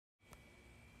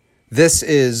This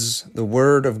is the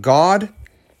word of God.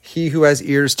 He who has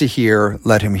ears to hear,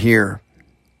 let him hear.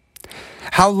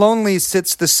 How lonely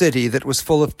sits the city that was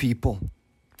full of people.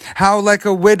 How like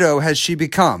a widow has she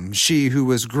become, she who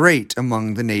was great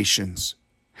among the nations.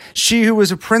 She who was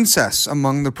a princess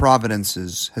among the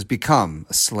provinces has become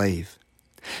a slave.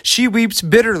 She weeps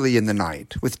bitterly in the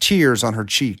night, with tears on her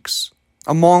cheeks.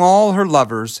 Among all her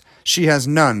lovers, she has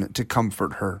none to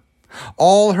comfort her.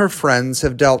 All her friends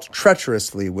have dealt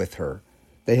treacherously with her.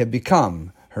 They have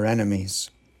become her enemies.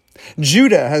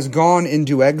 Judah has gone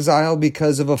into exile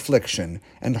because of affliction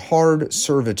and hard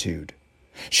servitude.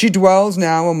 She dwells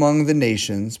now among the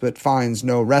nations, but finds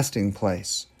no resting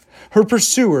place. Her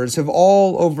pursuers have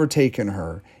all overtaken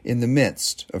her in the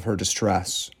midst of her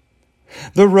distress.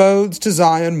 The roads to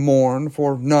Zion mourn,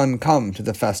 for none come to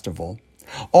the festival.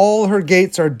 All her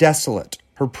gates are desolate,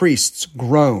 her priests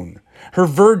groan. Her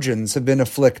virgins have been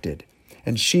afflicted,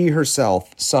 and she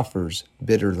herself suffers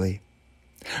bitterly.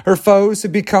 Her foes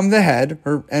have become the head,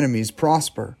 her enemies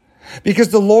prosper, because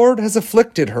the Lord has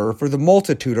afflicted her for the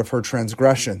multitude of her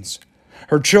transgressions.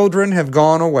 Her children have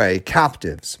gone away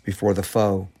captives before the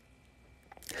foe.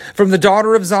 From the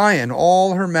daughter of Zion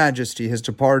all her majesty has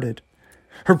departed.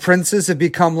 Her princes have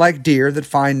become like deer that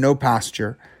find no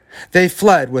pasture. They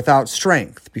fled without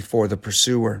strength before the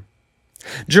pursuer.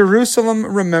 Jerusalem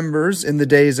remembers in the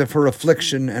days of her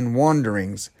affliction and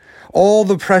wanderings all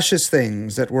the precious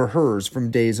things that were hers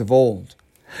from days of old.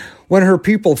 When her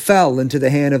people fell into the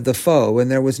hand of the foe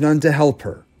and there was none to help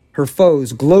her, her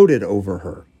foes gloated over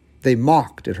her. They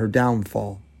mocked at her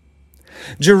downfall.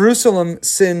 Jerusalem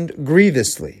sinned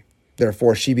grievously,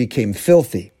 therefore she became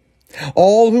filthy.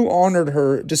 All who honored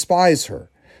her despise her,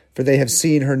 for they have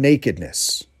seen her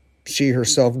nakedness. She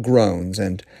herself groans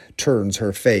and turns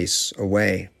her face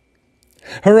away.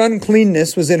 Her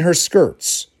uncleanness was in her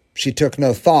skirts. She took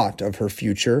no thought of her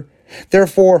future.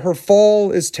 Therefore her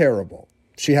fall is terrible.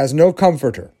 She has no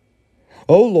comforter.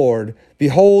 O Lord,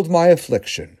 behold my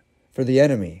affliction, for the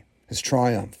enemy has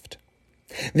triumphed.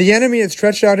 The enemy has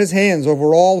stretched out his hands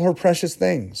over all her precious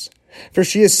things, for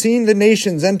she has seen the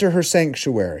nations enter her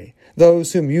sanctuary,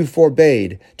 those whom you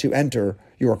forbade to enter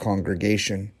your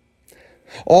congregation.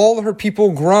 All her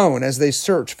people groan as they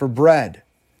search for bread.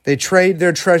 They trade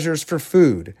their treasures for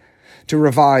food to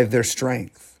revive their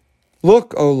strength.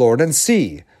 Look, O Lord, and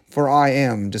see, for I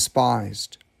am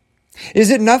despised.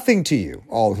 Is it nothing to you,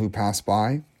 all who pass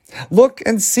by? Look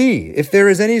and see if there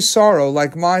is any sorrow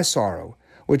like my sorrow,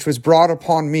 which was brought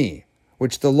upon me,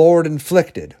 which the Lord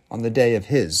inflicted on the day of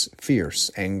his fierce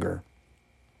anger.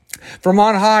 From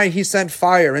on high he sent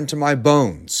fire into my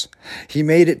bones. He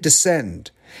made it descend.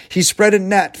 He spread a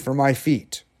net for my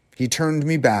feet. He turned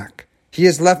me back. He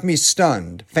has left me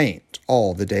stunned, faint,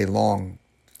 all the day long.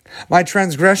 My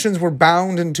transgressions were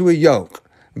bound into a yoke.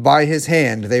 By his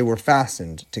hand they were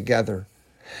fastened together.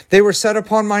 They were set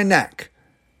upon my neck.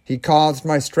 He caused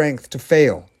my strength to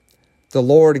fail. The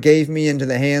Lord gave me into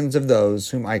the hands of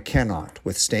those whom I cannot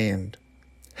withstand.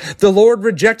 The Lord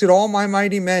rejected all my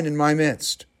mighty men in my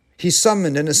midst. He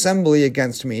summoned an assembly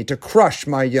against me to crush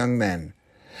my young men.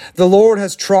 The Lord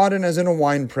has trodden as in a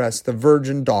winepress the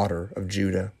virgin daughter of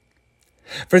Judah.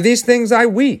 For these things I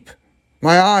weep.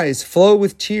 My eyes flow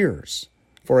with tears,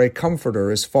 for a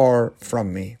comforter is far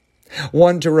from me,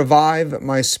 one to revive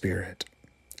my spirit.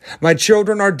 My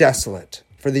children are desolate,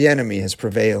 for the enemy has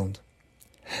prevailed.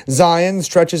 Zion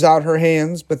stretches out her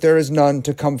hands, but there is none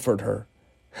to comfort her.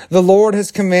 The Lord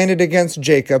has commanded against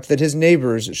Jacob that his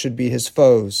neighbors should be his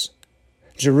foes.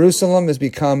 Jerusalem has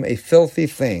become a filthy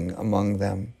thing among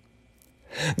them.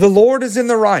 The Lord is in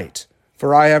the right,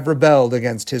 for I have rebelled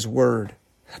against his word.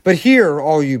 But hear,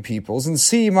 all you peoples, and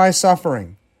see my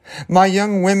suffering. My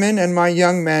young women and my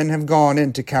young men have gone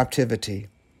into captivity.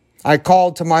 I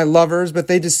called to my lovers, but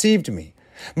they deceived me.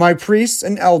 My priests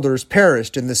and elders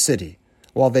perished in the city,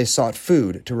 while they sought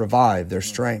food to revive their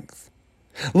strength.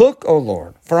 Look, O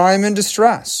Lord, for I am in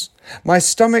distress. My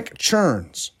stomach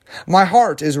churns. My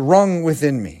heart is wrung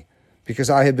within me, because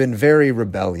I have been very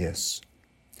rebellious.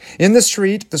 In the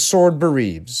street the sword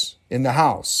bereaves. In the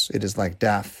house it is like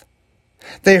death.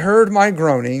 They heard my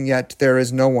groaning, yet there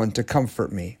is no one to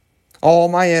comfort me. All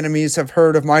my enemies have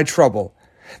heard of my trouble.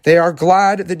 They are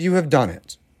glad that you have done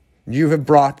it. You have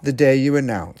brought the day you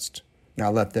announced.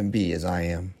 Now let them be as I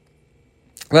am.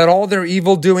 Let all their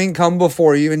evil doing come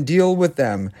before you, and deal with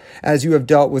them as you have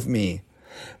dealt with me.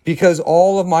 Because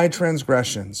all of my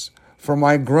transgressions, for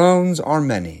my groans are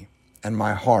many, and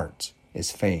my heart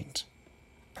is faint.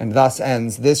 And thus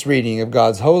ends this reading of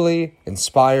God's holy,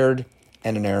 inspired,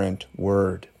 and inerrant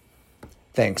word.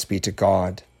 Thanks be to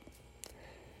God.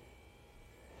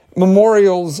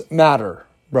 Memorials matter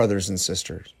brothers and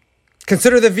sisters.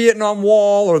 Consider the Vietnam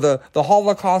Wall or the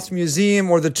Holocaust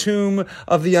Museum or the tomb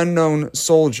of the unknown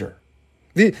soldier.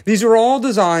 These are all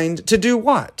designed to do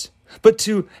what? But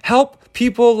to help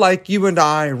people like you and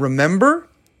I remember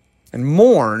and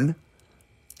mourn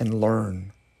and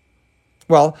learn.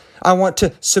 Well, I want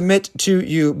to submit to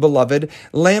you, beloved,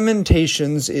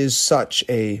 Lamentations is such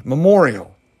a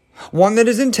memorial. One that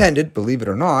is intended, believe it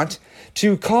or not,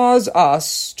 to cause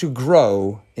us to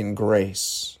grow in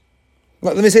grace.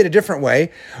 Let me say it a different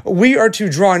way. We are to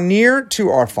draw near to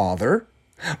our Father,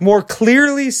 more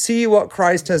clearly see what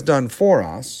Christ has done for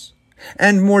us,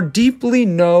 and more deeply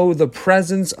know the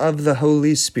presence of the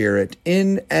Holy Spirit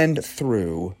in and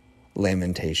through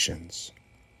Lamentations.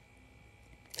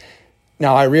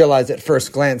 Now, I realize at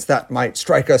first glance that might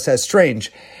strike us as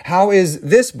strange. How is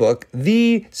this book,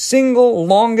 the single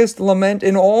longest lament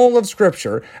in all of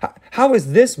Scripture, how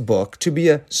is this book to be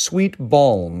a sweet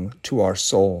balm to our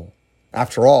soul?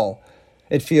 After all,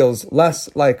 it feels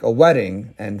less like a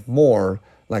wedding and more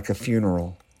like a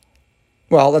funeral.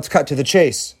 Well, let's cut to the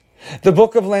chase. The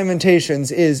book of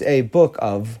Lamentations is a book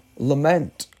of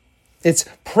lament. It's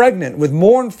pregnant with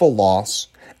mournful loss,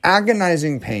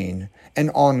 agonizing pain, and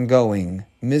ongoing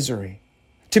misery.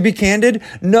 To be candid,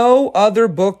 no other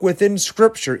book within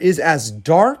Scripture is as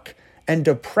dark and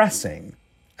depressing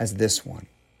as this one.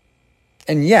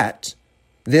 And yet,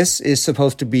 this is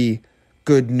supposed to be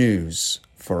good news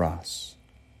for us.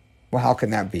 Well, how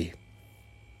can that be?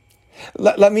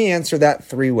 Let me answer that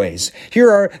three ways. Here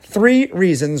are three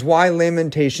reasons why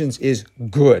Lamentations is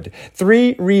good.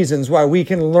 Three reasons why we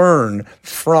can learn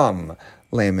from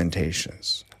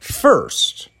Lamentations.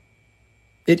 First,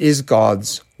 it is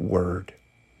God's word.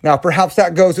 Now, perhaps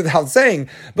that goes without saying,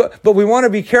 but we want to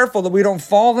be careful that we don't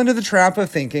fall into the trap of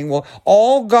thinking, well,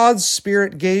 all God's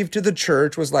Spirit gave to the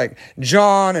church was like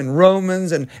John and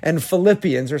Romans and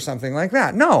Philippians or something like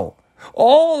that. No,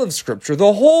 all of Scripture,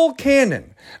 the whole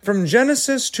canon, from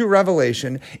Genesis to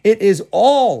Revelation, it is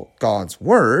all God's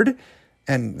word,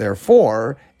 and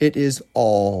therefore it is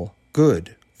all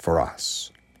good for us.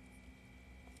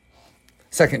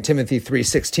 2 Timothy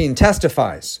 3:16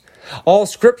 testifies, all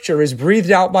Scripture is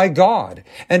breathed out by God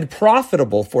and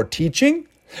profitable for teaching,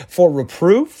 for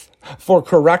reproof, for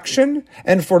correction,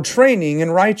 and for training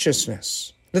in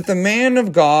righteousness, that the man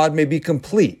of God may be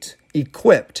complete,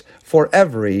 equipped for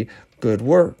every good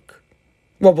work.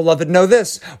 Well, beloved, know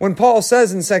this. When Paul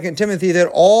says in 2 Timothy that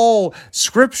all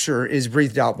Scripture is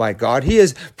breathed out by God, he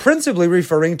is principally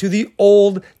referring to the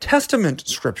Old Testament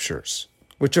Scriptures,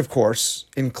 which of course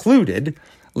included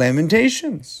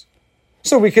Lamentations.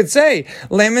 So we could say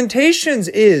Lamentations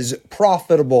is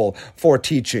profitable for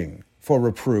teaching, for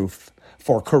reproof,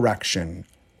 for correction,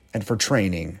 and for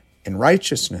training in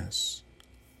righteousness.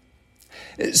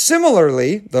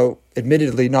 Similarly, though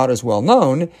admittedly not as well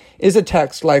known, is a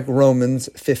text like Romans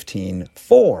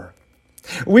 15:4.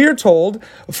 We are told,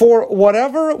 for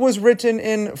whatever was written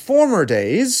in former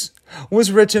days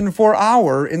was written for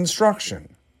our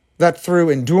instruction, that through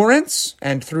endurance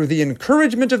and through the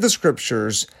encouragement of the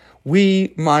Scriptures,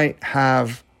 we might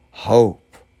have hope.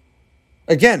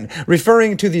 Again,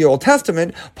 referring to the Old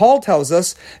Testament, Paul tells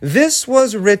us this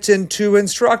was written to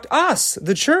instruct us,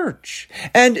 the church,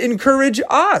 and encourage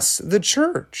us, the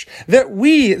church, that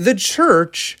we, the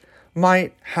church,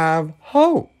 might have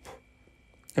hope.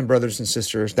 And brothers and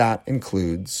sisters, that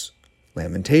includes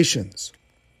Lamentations.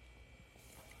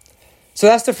 So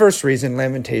that's the first reason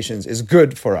Lamentations is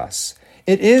good for us.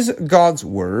 It is God's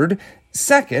word.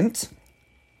 Second,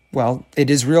 well, it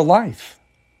is real life.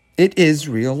 It is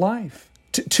real life.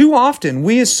 Too often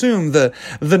we assume the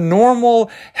normal,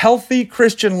 healthy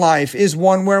Christian life is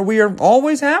one where we are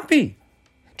always happy.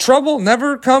 Trouble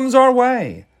never comes our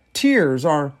way. Tears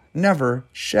are never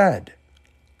shed.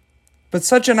 But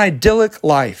such an idyllic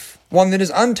life, one that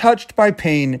is untouched by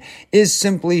pain, is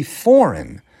simply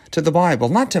foreign to the Bible,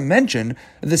 not to mention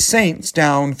the saints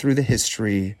down through the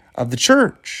history of the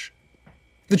church.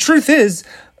 The truth is,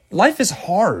 life is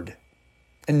hard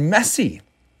and messy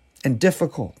and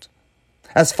difficult.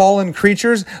 As fallen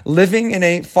creatures living in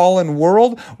a fallen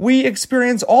world, we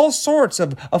experience all sorts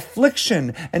of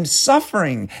affliction and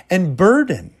suffering and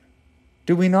burden.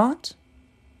 Do we not?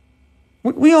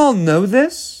 We all know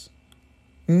this.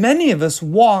 Many of us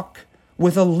walk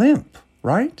with a limp,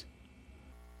 right?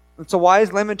 So why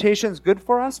is Lamentations good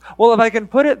for us? Well, if I can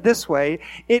put it this way,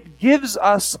 it gives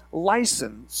us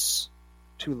license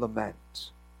to lament.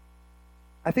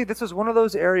 I think this is one of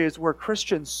those areas where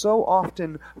Christians so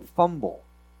often fumble.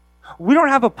 We don't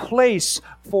have a place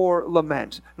for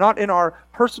lament, not in our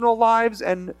personal lives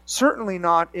and certainly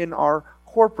not in our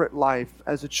corporate life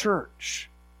as a church.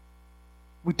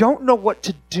 We don't know what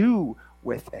to do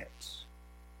with it.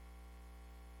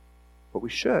 But we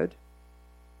should.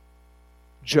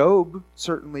 Job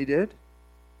certainly did.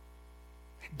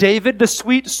 David, the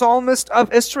sweet psalmist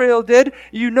of Israel, did.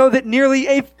 You know that nearly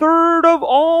a third of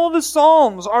all the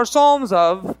psalms are psalms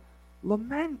of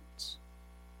lament.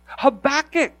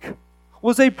 Habakkuk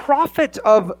was a prophet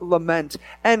of lament,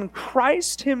 and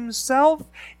Christ himself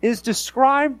is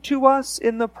described to us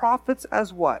in the prophets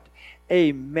as what?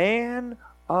 A man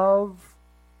of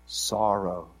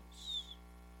sorrows.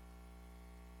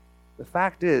 The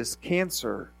fact is,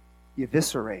 cancer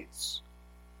eviscerates.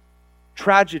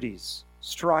 Tragedies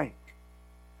strike.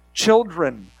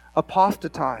 Children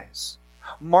apostatize.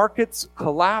 Markets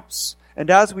collapse. And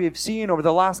as we have seen over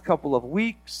the last couple of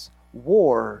weeks,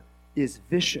 war is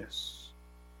vicious.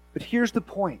 But here's the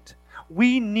point.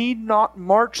 We need not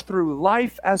march through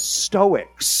life as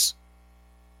stoics.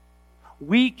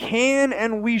 We can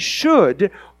and we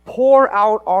should pour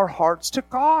out our hearts to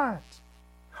God.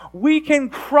 We can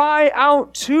cry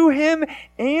out to Him,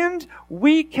 and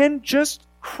we can just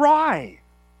cry.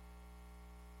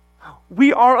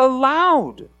 We are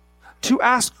allowed to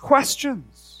ask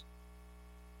questions.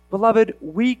 Beloved,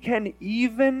 we can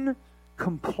even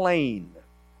complain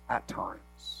at times.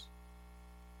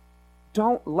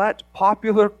 Don't let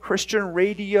popular Christian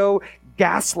radio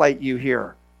gaslight you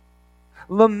here.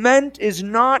 Lament is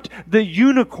not the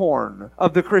unicorn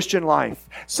of the Christian life,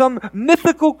 some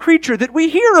mythical creature that we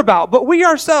hear about, but we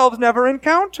ourselves never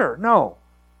encounter. No.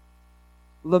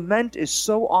 Lament is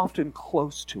so often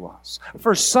close to us.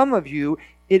 For some of you,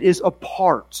 it is a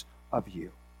part of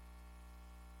you.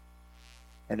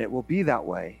 And it will be that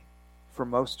way for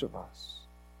most of us.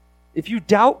 If you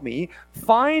doubt me,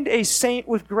 find a saint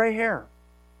with gray hair.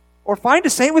 Or find a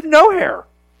saint with no hair.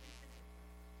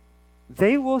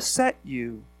 They will set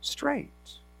you straight.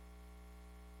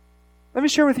 Let me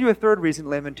share with you a third reason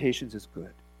Lamentations is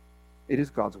good. It is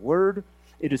God's word,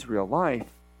 it is real life,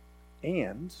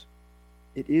 and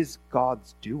it is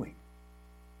God's doing.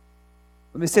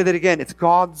 Let me say that again. It's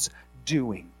God's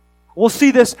doing. We'll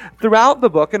see this throughout the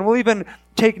book, and we'll even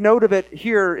take note of it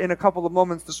here in a couple of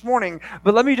moments this morning.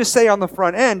 But let me just say on the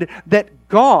front end that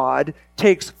God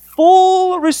takes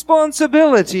full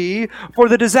responsibility for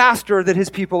the disaster that His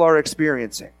people are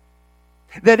experiencing.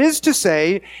 That is to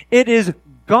say, it is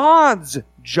God's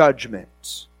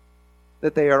judgment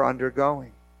that they are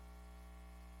undergoing.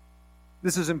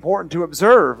 This is important to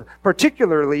observe,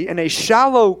 particularly in a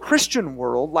shallow Christian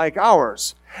world like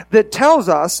ours, that tells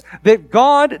us that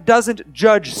God doesn't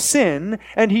judge sin,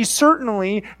 and He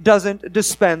certainly doesn't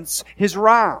dispense His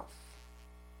wrath.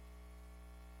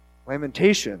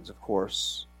 Lamentations, of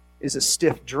course, is a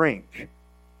stiff drink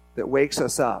that wakes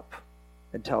us up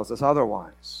and tells us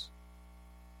otherwise.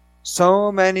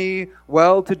 So many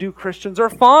well-to-do Christians are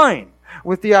fine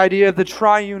with the idea of the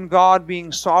triune God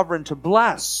being sovereign to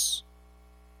bless.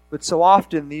 But so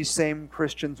often these same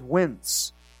Christians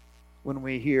wince when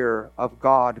we hear of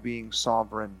God being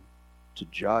sovereign to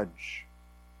judge.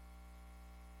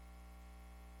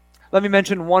 Let me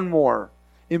mention one more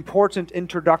important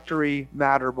introductory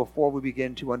matter before we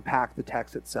begin to unpack the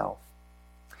text itself.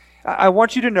 I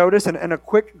want you to notice, and a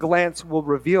quick glance will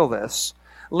reveal this,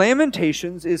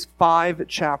 Lamentations is 5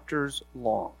 chapters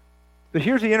long. But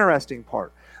here's the interesting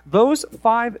part. Those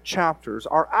 5 chapters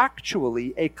are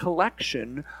actually a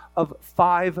collection of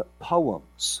 5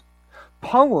 poems.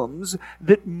 Poems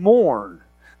that mourn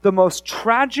the most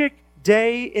tragic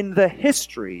day in the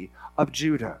history of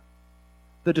Judah,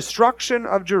 the destruction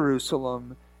of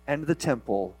Jerusalem and the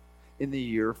temple in the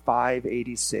year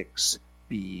 586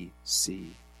 BC.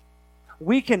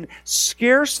 We can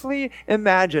scarcely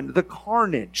imagine the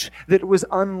carnage that was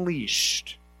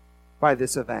unleashed by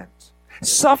this event.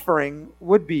 Suffering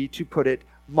would be, to put it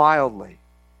mildly.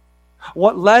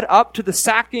 What led up to the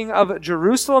sacking of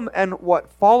Jerusalem and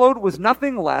what followed was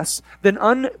nothing less than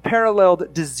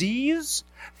unparalleled disease,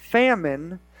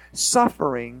 famine,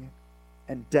 suffering,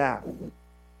 and death.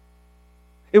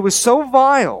 It was so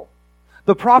vile.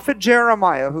 The prophet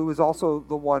Jeremiah, who was also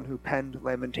the one who penned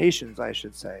Lamentations, I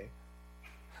should say,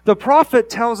 the prophet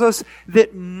tells us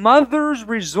that mothers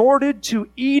resorted to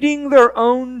eating their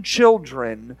own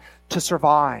children to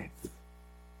survive.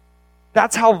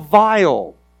 That's how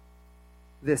vile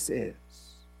this is.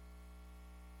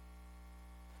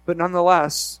 But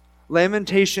nonetheless,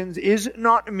 Lamentations is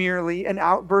not merely an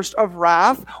outburst of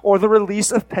wrath or the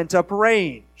release of pent-up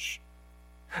rage.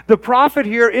 The prophet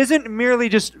here isn't merely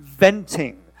just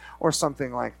venting or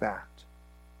something like that.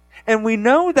 And we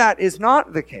know that is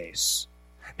not the case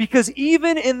because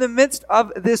even in the midst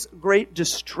of this great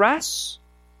distress,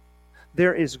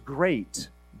 there is great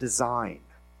design.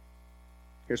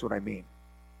 Here's what I mean.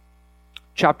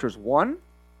 Chapters 1,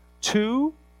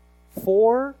 2,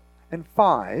 4, and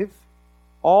 5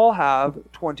 all have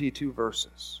 22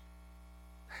 verses.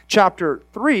 Chapter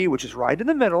 3, which is right in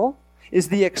the middle, is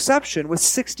the exception with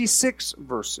 66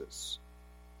 verses.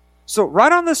 So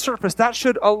right on the surface, that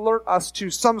should alert us to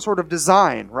some sort of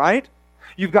design, right?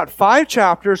 You've got 5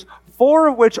 chapters, 4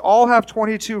 of which all have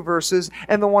 22 verses,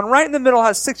 and the one right in the middle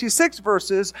has 66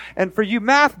 verses, and for you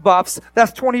math buffs,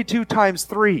 that's 22 times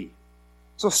 3.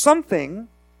 So something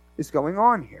is going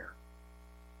on here.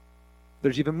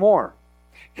 There's even more.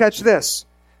 Catch this.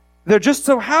 There just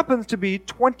so happens to be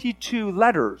 22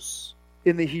 letters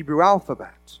in the Hebrew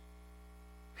alphabet.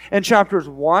 And chapters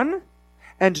 1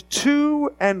 and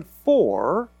 2 and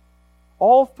 4,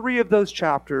 all 3 of those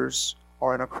chapters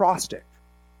are an acrostic.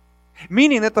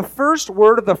 Meaning that the first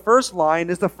word of the first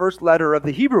line is the first letter of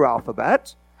the Hebrew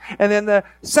alphabet, and then the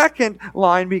second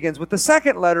line begins with the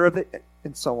second letter of the,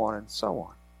 and so on and so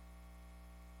on.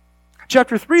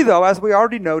 Chapter 3, though, as we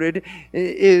already noted,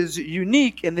 is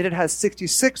unique in that it has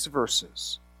 66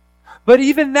 verses. But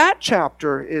even that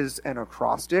chapter is an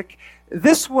acrostic.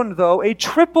 This one, though, a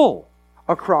triple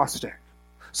acrostic.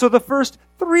 So the first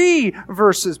 3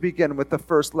 verses begin with the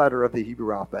first letter of the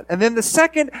Hebrew alphabet. And then the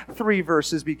second 3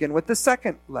 verses begin with the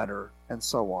second letter, and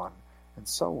so on, and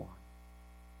so on.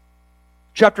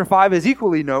 Chapter 5 is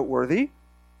equally noteworthy.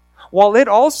 While it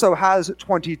also has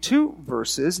 22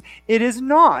 verses, it is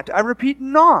not, I repeat,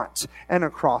 not an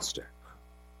acrostic.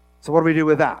 So what do we do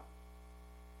with that?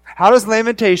 How does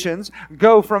Lamentations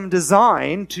go from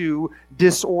design to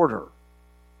disorder?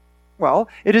 Well,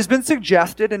 it has been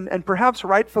suggested, and perhaps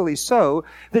rightfully so,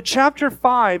 that chapter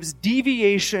 5's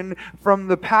deviation from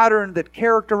the pattern that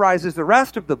characterizes the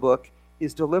rest of the book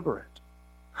is deliberate.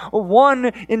 One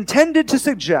intended to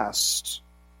suggest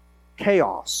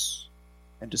chaos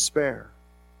and despair.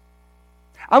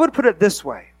 I would put it this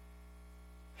way.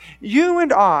 You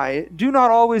and I do not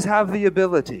always have the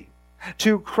ability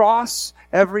to cross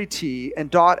every T and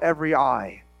dot every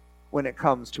I when it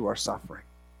comes to our suffering.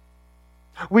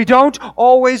 We don't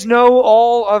always know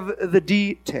all of the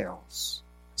details.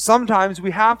 Sometimes we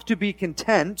have to be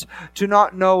content to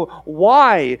not know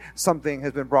why something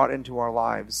has been brought into our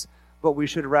lives, but we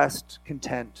should rest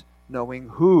content knowing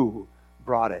who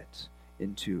brought it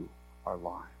into our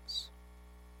lives.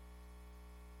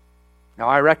 Now,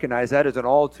 I recognize that is an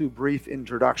all too brief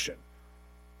introduction,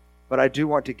 but I do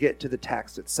want to get to the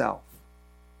text itself.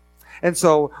 And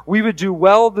so we would do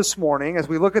well this morning as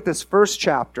we look at this first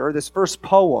chapter, this first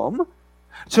poem,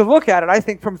 to look at it, I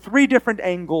think, from 3 different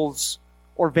angles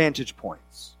or vantage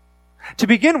points. To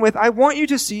begin with, I want you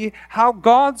to see how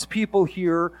God's people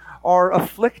here are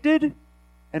afflicted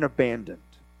and abandoned,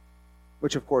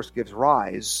 which of course gives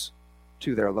rise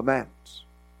to their lament.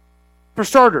 For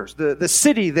starters, the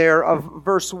city there of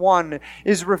verse 1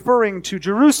 is referring to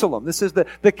Jerusalem. This is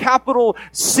the capital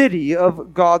city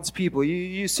of God's people.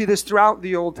 You see this throughout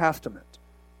the Old Testament.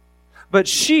 But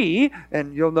she,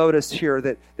 and you'll notice here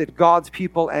that God's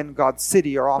people and God's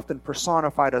city are often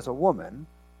personified as a woman,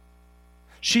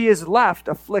 she is left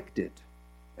afflicted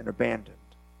and abandoned.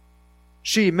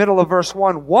 She, middle of verse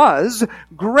 1, was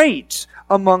great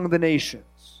among the nations.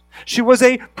 She was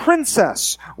a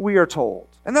princess, we are told.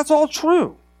 And that's all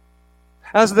true.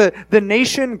 As the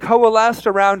nation coalesced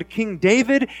around King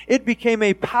David, it became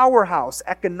a powerhouse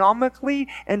economically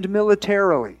and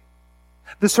militarily.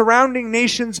 The surrounding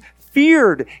nations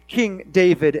feared King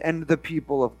David and the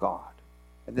people of God.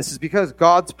 And this is because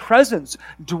God's presence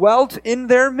dwelt in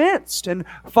their midst and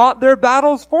fought their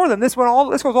battles for them. This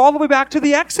goes all the way back to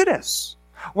the Exodus,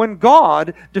 when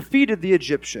God defeated the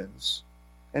Egyptians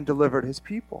and delivered his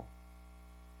people.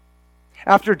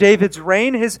 After David's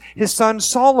reign, his son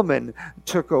Solomon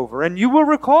took over. And you will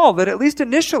recall that at least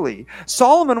initially,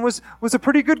 Solomon was a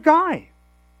pretty good guy.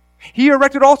 He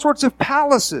erected all sorts of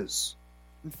palaces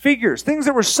and figures, things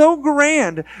that were so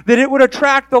grand that it would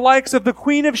attract the likes of the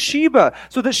Queen of Sheba,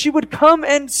 so that she would come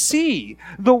and see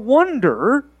the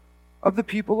wonder of the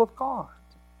people of God.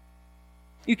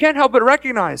 You can't help but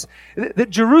recognize that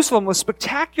Jerusalem was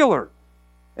spectacular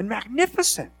and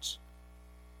magnificent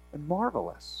and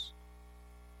marvelous.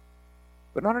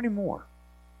 But not anymore.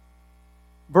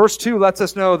 Verse 2 lets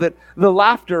us know that the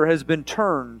laughter has been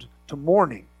turned to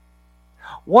mourning.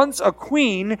 Once a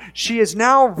queen, she is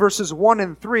now, verses 1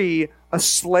 and 3, a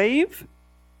slave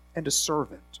and a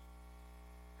servant.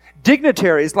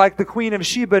 Dignitaries like the Queen of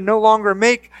Sheba no longer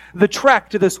make the trek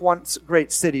to this once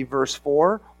great city, verse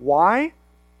 4. Why?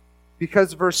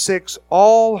 Because, verse 6,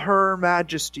 all her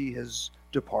majesty has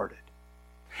departed.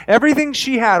 Everything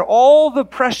she had, all the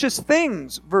precious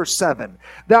things, verse 7,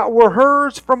 that were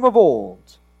hers from of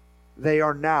old, they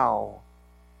are now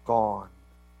gone.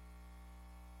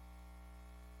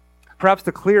 Perhaps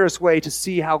the clearest way to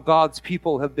see how God's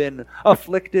people have been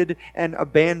afflicted and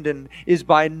abandoned is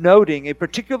by noting a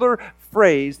particular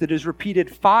phrase that is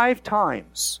repeated 5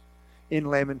 times in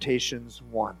Lamentations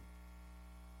 1.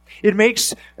 It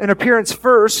makes an appearance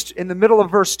first in the middle of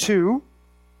verse 2.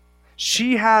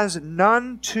 She has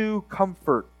none to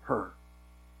comfort her.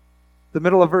 The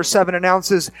middle of verse 7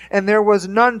 announces, and there was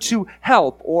none to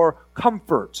help or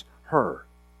comfort her.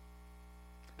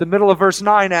 The middle of verse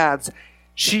 9 adds,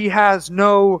 she has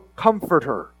no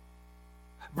comforter.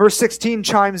 Verse 16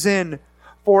 chimes in,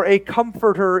 for a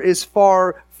comforter is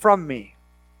far from me.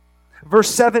 Verse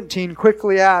 17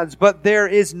 quickly adds, but there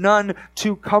is none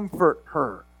to comfort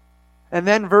her. And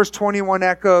then verse 21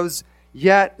 echoes,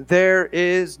 yet there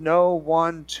is no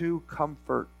one to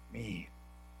comfort me.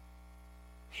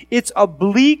 It's a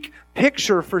bleak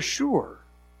picture for sure,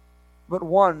 but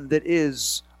one that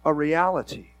is a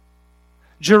reality.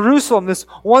 Jerusalem, this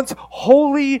once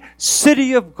holy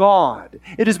city of God,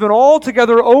 it has been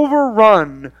altogether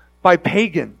overrun by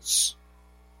pagans.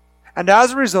 And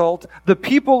as a result, the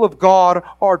people of God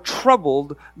are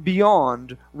troubled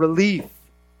beyond relief.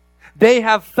 They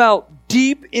have felt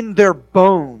deep in their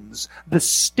bones the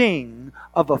sting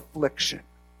of affliction.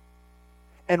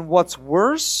 And what's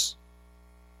worse,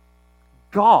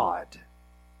 God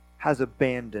has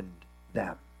abandoned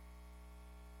them.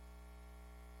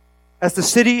 As the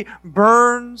city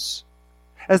burns,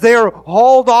 as they are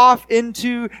hauled off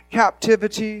into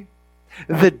captivity,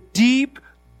 the deep,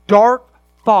 dark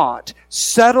thought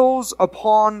settles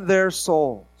upon their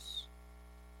souls.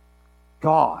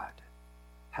 God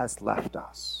has left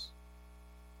us.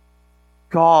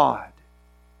 God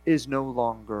is no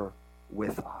longer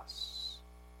with us.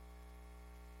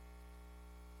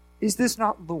 Is this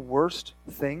not the worst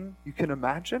thing you can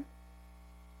imagine?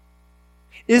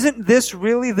 Isn't this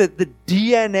really the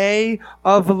DNA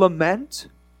of lament?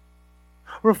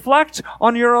 Reflect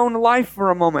on your own life for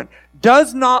a moment.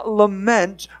 Does not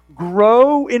lament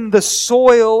grow in the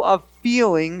soil of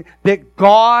feeling that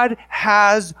God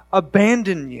has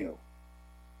abandoned you?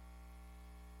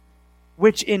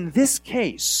 Which in this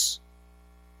case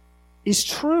is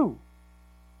true.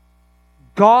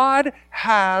 God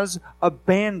has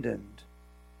abandoned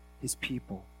His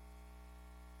people.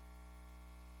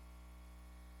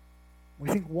 We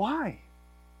think, why?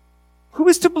 Who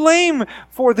is to blame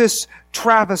for this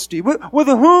travesty? With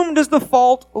whom does the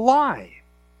fault lie?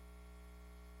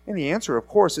 And the answer, of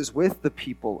course, is with the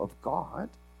people of God.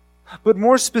 But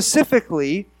more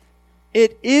specifically,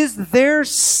 it is their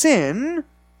sin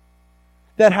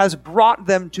that has brought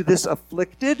them to this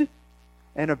afflicted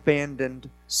and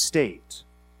abandoned state.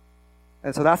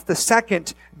 And so that's the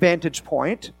second vantage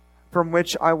point from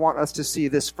which I want us to see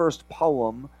this first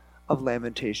poem of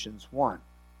Lamentations 1.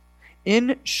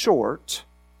 In short,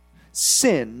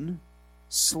 sin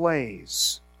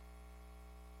slays.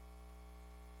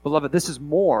 Beloved, this is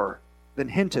more than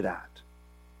hinted at.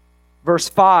 Verse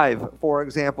 5, for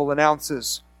example,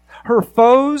 announces, her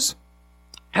foes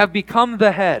have become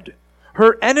the head.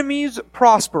 Her enemies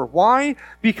prosper. Why?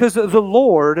 Because the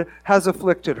Lord has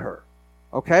afflicted her.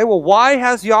 Okay, well, why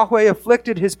has Yahweh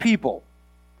afflicted His people?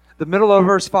 The middle of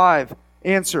verse 5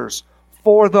 answers,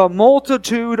 for the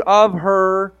multitude of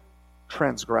her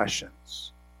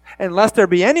transgressions. And lest there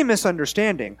be any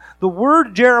misunderstanding, the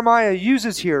word Jeremiah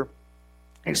uses here,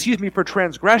 for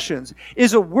transgressions,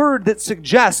 is a word that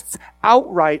suggests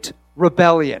outright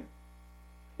rebellion.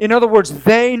 In other words,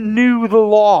 they knew the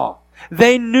law.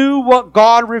 They knew what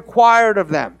God required of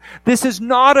them. This is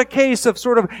not a case of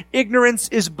sort of ignorance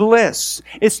is bliss.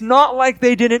 It's not like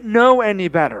they didn't know any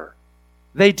better.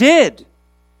 They did.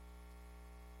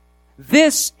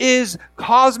 This is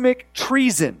cosmic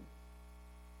treason,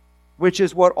 which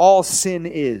is what all sin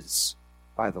is,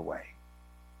 by the way.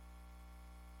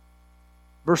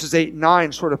 Verses 8 and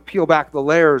 9 sort of peel back the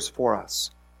layers for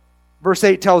us. Verse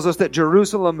 8 tells us that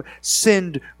Jerusalem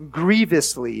sinned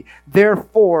grievously.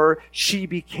 Therefore, she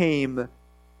became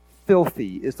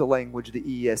filthy, is the language the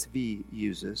ESV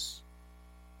uses.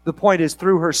 The point is,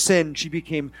 through her sin, she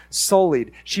became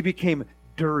sullied. She became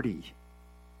dirty.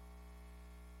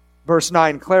 Verse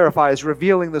 9 clarifies,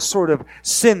 revealing the sort of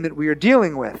sin that we are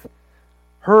dealing with.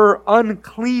 Her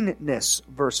uncleanness,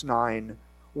 verse 9,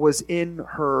 was in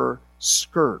her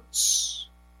skirts.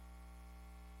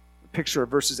 The picture of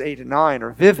verses 8 and 9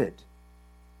 are vivid.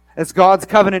 As God's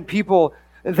covenant people,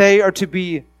 they are to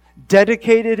be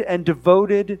dedicated and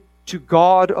devoted to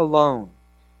God alone.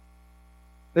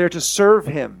 They are to serve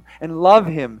Him and love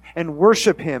Him and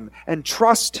worship Him and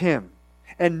trust Him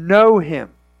and know Him.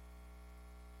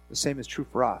 The same is true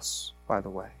for us, by the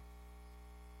way.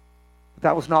 But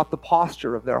that was not the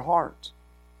posture of their heart.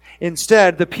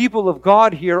 Instead, the people of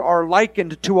God here are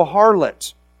likened to a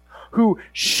harlot who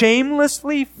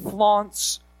shamelessly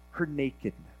flaunts her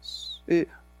nakedness,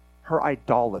 her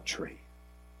idolatry.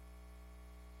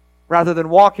 Rather than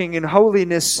walking in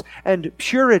holiness and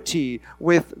purity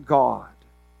with God,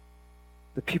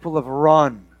 the people have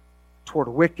run toward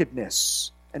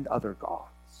wickedness and other gods.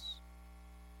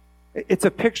 It's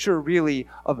a picture, really,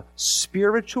 of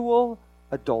spiritual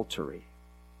adultery.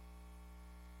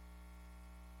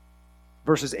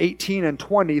 Verses 18 and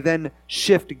 20 then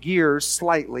shift gears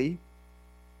slightly.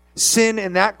 Sin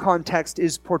in that context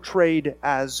is portrayed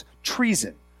as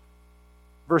treason.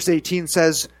 Verse 18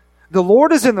 says, "The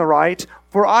Lord is in the right,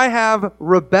 for I have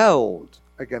rebelled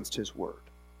against his word."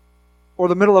 Or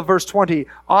the middle of verse 20,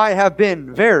 "I have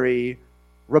been very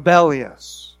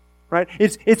rebellious." Right?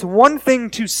 It's one thing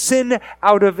to sin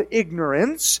out of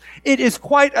ignorance. It is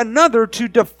quite another to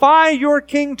defy your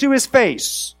king to his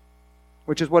face,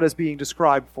 which is what is being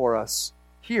described for us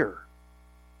here.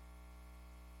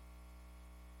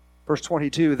 Verse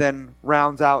 22 then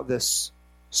rounds out this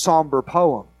somber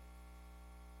poem.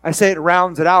 I say it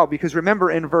rounds it out because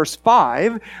remember in verse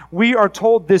 5, we are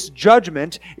told this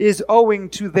judgment is owing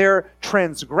to their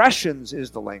transgressions,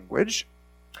 is the language.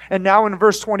 And now in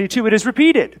verse 22 it is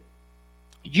repeated.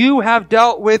 "You have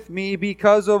dealt with me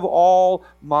because of all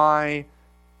my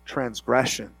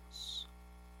transgressions."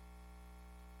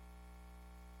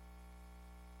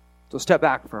 So step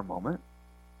back for a moment.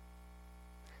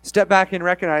 Step back and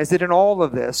recognize that in all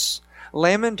of this,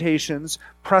 Lamentations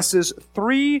presses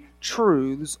three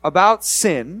truths about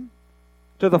sin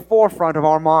to the forefront of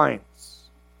our minds.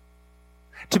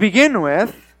 To begin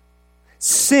with,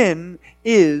 sin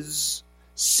is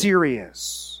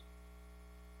serious.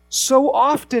 So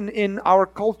often in our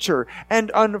culture, and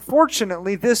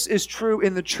unfortunately this is true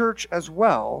in the church as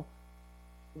well,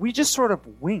 we just sort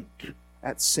of wink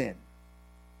at sin.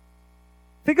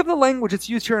 Think of the language that's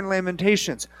used here in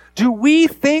Lamentations. Do we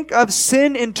think of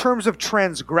sin in terms of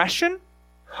transgression,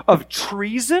 of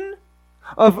treason,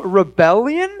 of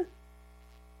rebellion?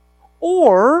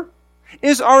 Or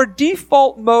is our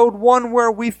default mode one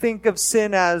where we think of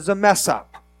sin as a mess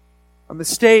up, a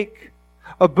mistake,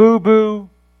 a boo-boo,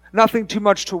 nothing too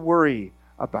much to worry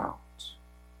about?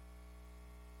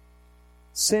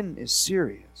 Sin is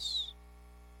serious.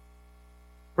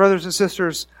 Brothers and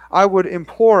sisters, I would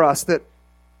implore us that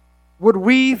would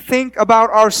we think about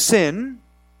our sin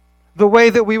the way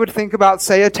that we would think about,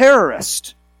 say, a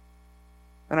terrorist?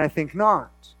 And I think not.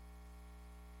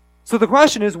 So the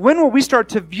question is, when will we start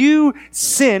to view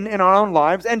sin in our own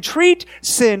lives and treat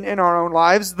sin in our own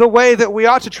lives the way that we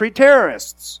ought to treat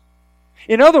terrorists?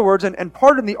 In other words, and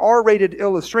pardon the R-rated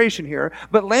illustration here,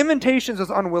 but Lamentations is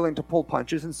unwilling to pull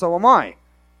punches, and so am I.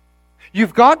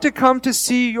 You've got to come to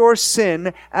see your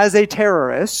sin as a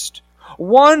terrorist,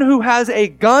 one who has a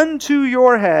gun to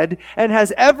your head and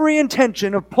has every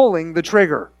intention of pulling the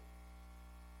trigger.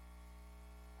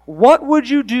 What would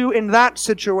you do in that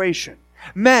situation?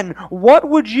 Men, what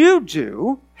would you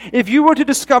do if you were to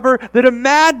discover that a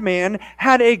madman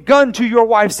had a gun to your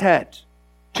wife's head,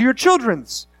 to your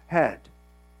children's head?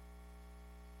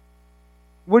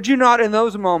 Would you not in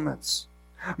those moments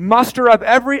muster up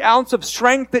every ounce of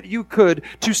strength that you could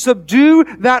to subdue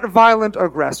that violent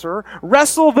aggressor,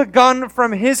 wrestle the gun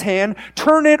from his hand,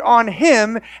 turn it on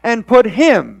him, and put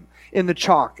him in the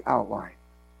chalk outline?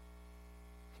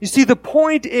 You see, the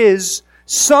point is,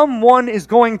 someone is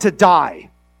going to die.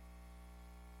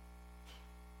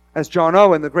 As John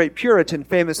Owen, the great Puritan,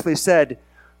 famously said,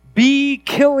 "Be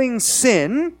killing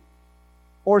sin,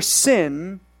 or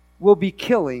sin will be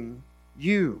killing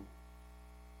you."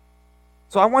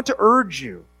 So I want to urge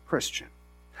you, Christian,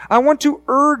 I want to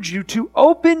urge you to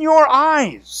open your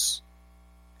eyes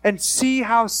and see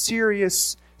how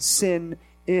serious sin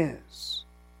is.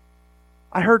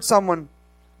 I heard someone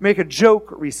make a joke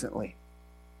recently.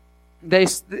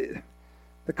 The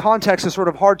context is sort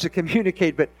of hard to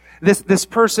communicate, but this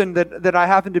person that I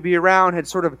happened to be around had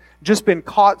sort of just been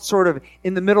caught sort of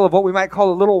in the middle of what we might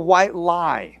call a little white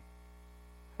lie.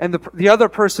 And the other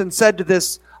person said to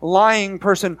this lying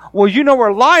person, "Well, you know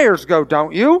where liars go,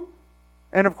 don't you?"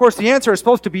 And of course the answer is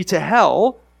supposed to be to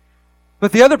hell.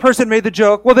 But the other person made the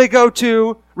joke, "Well, they go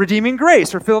to Redeeming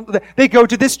Grace, or they go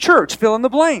to this church, fill in the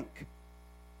blank."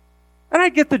 And I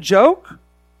get the joke.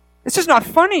 It's just not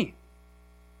funny.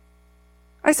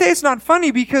 I say it's not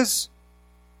funny because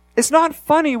it's not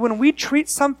funny when we treat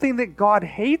something that God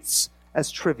hates as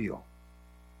trivial.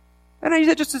 And I use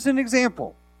it just as an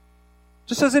example.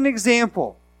 Just as an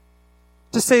example.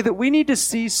 to say that we need to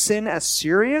see sin as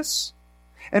serious,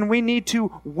 and we need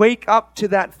to wake up to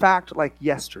that fact like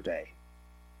yesterday.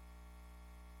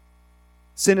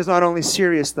 Sin is not only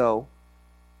serious, though,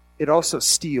 it also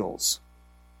steals.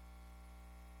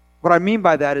 What I mean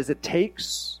by that is it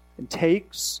takes and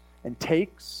takes and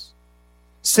takes.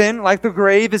 Sin, like the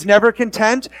grave, is never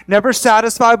content, never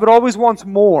satisfied, but always wants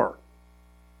more.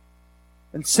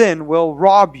 And sin will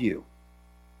rob you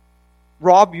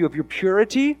of your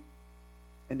purity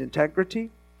and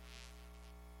integrity.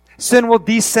 Sin will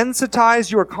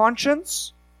desensitize your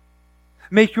conscience,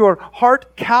 make your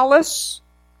heart callous,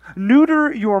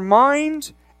 neuter your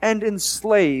mind, and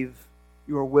enslave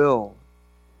your will.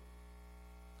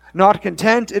 Not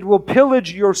content, it will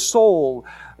pillage your soul,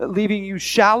 leaving you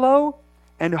shallow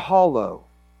and hollow.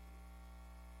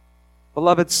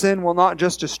 Beloved, sin will not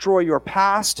just destroy your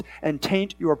past and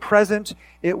taint your present,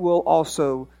 it will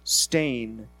also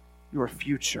stain your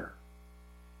future.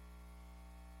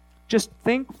 Just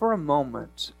think for a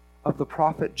moment of the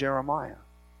prophet Jeremiah.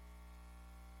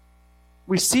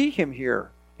 We see him here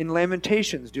in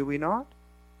Lamentations, do we not?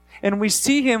 And we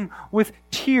see him with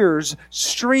tears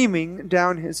streaming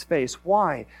down his face.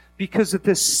 Why? Because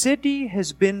the city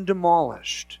has been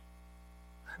demolished.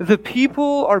 The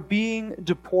people are being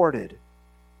deported.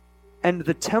 And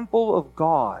the temple of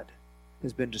God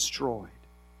has been destroyed.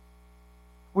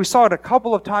 We saw it a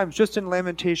couple of times just in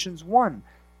Lamentations 1.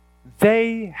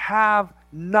 They have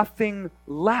nothing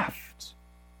left.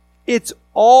 It's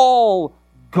all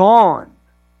gone.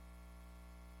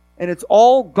 And it's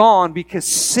all gone because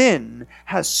sin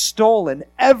has stolen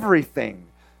everything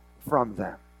from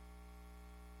them.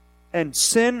 And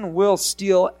sin will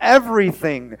steal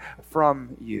everything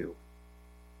from you,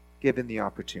 given the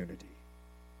opportunity.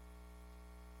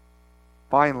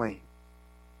 Finally,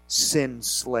 sin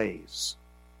slays.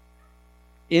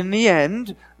 In the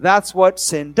end, that's what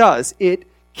sin does. It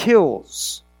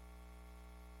kills.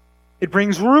 It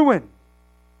brings ruin.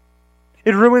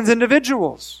 It ruins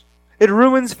individuals. It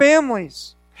ruins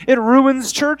families. It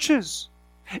ruins churches.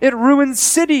 It ruins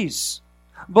cities.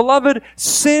 Beloved,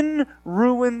 sin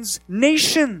ruins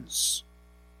nations.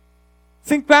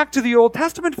 Think back to the Old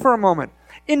Testament for a moment.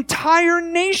 Entire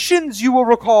nations, you will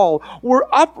recall, were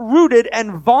uprooted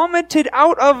and vomited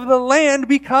out of the land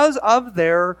because of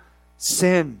their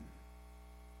sin.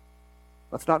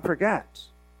 Let's not forget.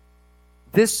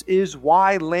 This is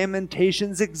why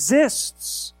Lamentations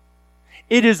exists.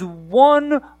 It is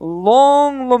one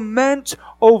long lament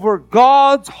over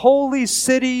God's holy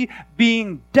city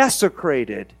being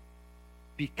desecrated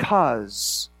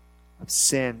because of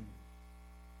sin.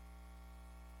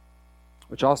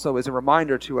 Which also is a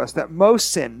reminder to us that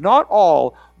most sin, not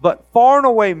all, but far and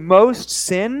away most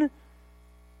sin,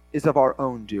 is of our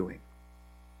own doing.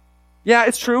 Yeah,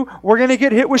 it's true. We're going to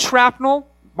get hit with shrapnel.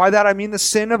 By that I mean the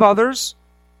sin of others.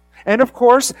 And of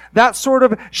course, that sort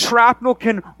of shrapnel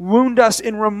can wound us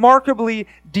in remarkably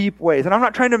deep ways. And I'm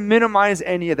not trying to minimize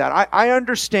any of that. I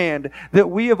understand that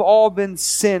we have all been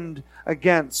sinned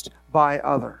against by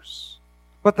others.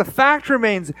 But the fact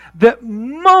remains that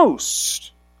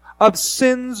most of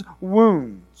sin's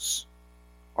wounds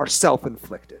are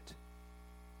self-inflicted.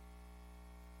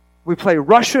 We play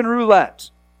Russian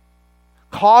roulette,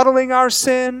 coddling our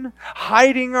sin,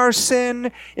 hiding our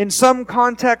sin, in some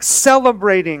context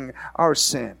celebrating our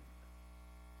sin.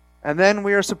 And then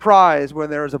we are surprised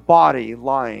when there is a body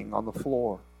lying on the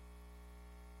floor.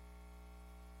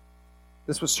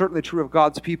 This was certainly true of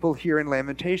God's people here in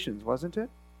Lamentations, wasn't it?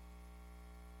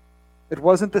 It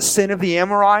wasn't the sin of the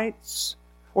Amorites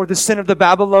or the sin of the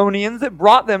Babylonians that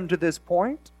brought them to this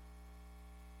point.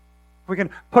 We can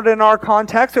put it in our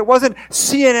context. It wasn't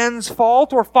CNN's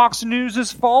fault or Fox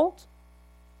News' fault.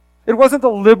 It wasn't the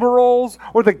liberals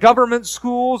or the government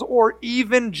schools or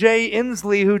even Jay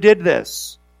Inslee who did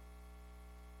this.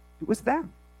 It was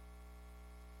them.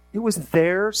 It was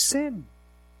their sin.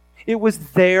 It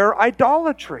was their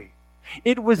idolatry.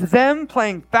 It was them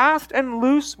playing fast and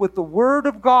loose with the Word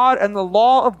of God and the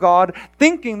law of God,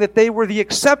 thinking that they were the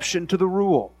exception to the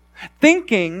rule.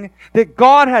 Thinking that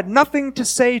God had nothing to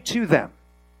say to them.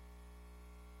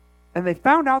 And they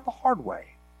found out the hard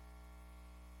way.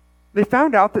 They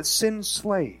found out that sin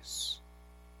slays.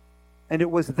 And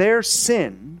it was their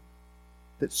sin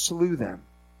that slew them.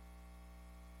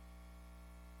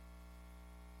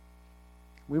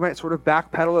 We might sort of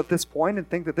backpedal at this point and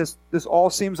think that this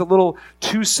all seems a little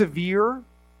too severe.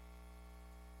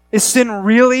 Is sin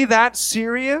really that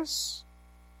serious?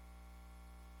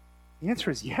 The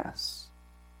answer is yes.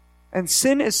 And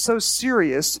sin is so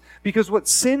serious because what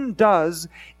sin does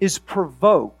is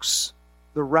provokes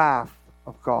the wrath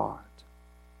of God.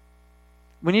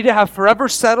 We need to have forever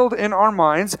settled in our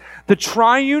minds the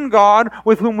triune God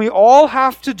with whom we all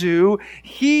have to do.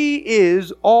 He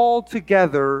is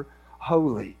altogether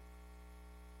holy.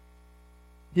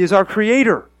 He is our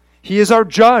creator. He is our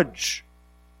judge.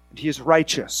 And he is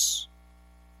righteous.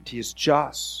 And he is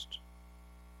just.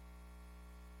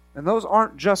 And those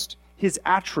aren't just his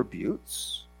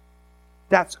attributes.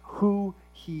 That's who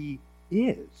he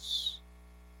is.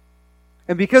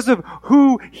 And because of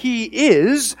who he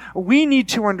is, we need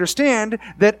to understand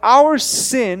that our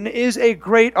sin is a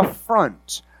great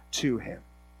affront to him.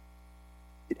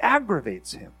 It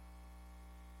aggravates him.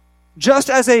 Just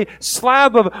as a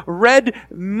slab of red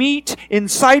meat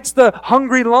incites the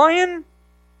hungry lion,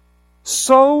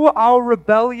 so our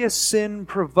rebellious sin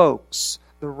provokes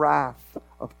the wrath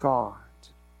of God.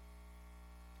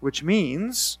 Which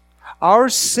means our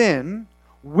sin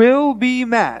will be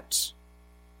met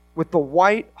with the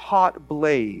white-hot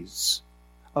blaze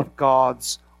of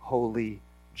God's holy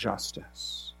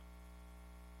justice.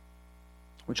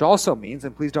 Which also means,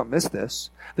 and please don't miss this,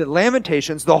 that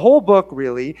Lamentations, the whole book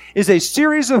really, is a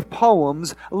series of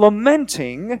poems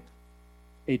lamenting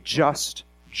a just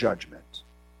judgment.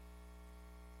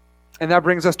 And that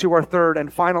brings us to our third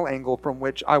and final angle from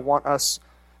which I want us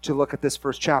to look at this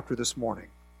first chapter this morning.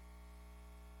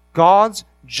 God's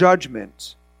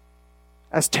judgment,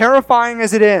 as terrifying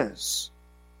as it is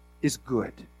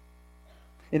good.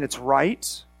 And it's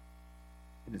right,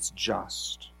 and it's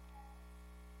just.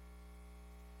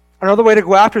 Another way to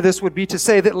go after this would be to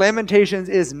say that Lamentations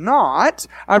is not,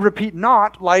 I repeat,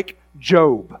 not like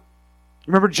Job.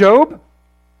 Remember Job?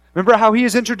 Remember how he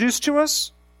is introduced to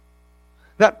us?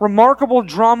 That remarkable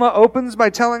drama opens by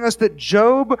telling us that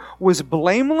Job was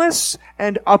blameless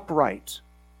and upright,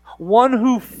 one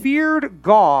who feared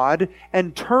God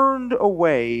and turned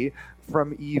away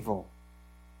from evil.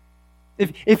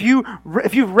 If you've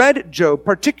read Job,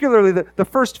 particularly the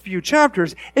first few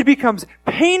chapters, it becomes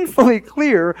painfully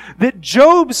clear that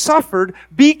Job suffered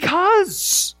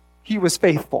because he was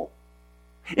faithful.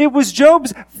 It was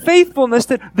Job's faithfulness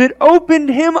that opened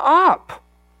him up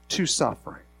to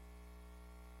suffering.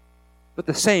 But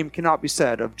the same cannot be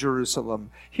said of Jerusalem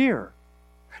here.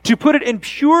 To put it in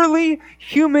purely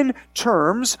human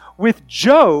terms, with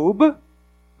Job,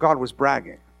 God was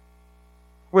bragging.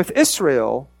 With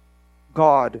Israel,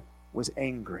 God was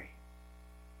angry.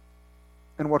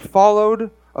 And what followed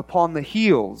upon the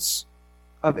heels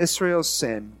of Israel's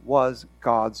sin was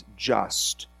God's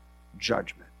just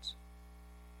judgment.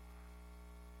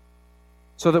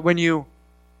 So that when you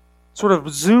sort of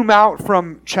zoom out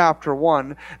from chapter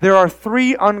 1, there are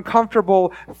three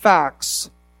uncomfortable facts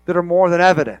that are more than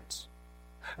evident.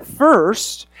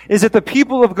 First is that the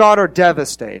people of God are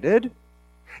devastated.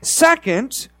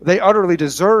 Second, they utterly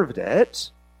deserved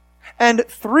it. And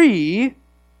 3,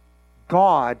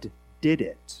 God did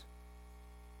it.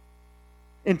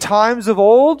 In times of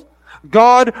old,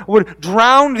 God would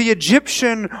drown the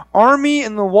Egyptian army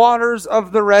in the waters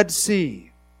of the Red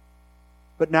Sea.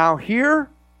 But now here,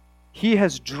 he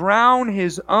has drowned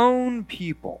his own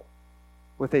people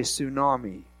with a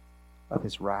tsunami of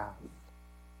his wrath.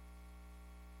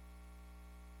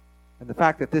 And the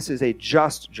fact that this is a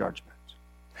just judgment,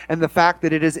 and the fact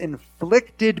that it is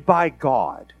inflicted by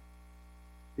God,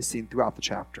 is seen throughout the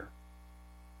chapter.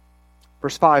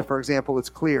 Verse 5, for example, it's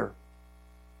clear.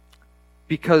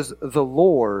 Because the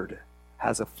Lord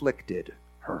has afflicted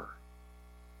her.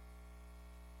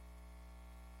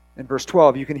 In verse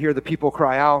 12, you can hear the people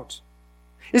cry out,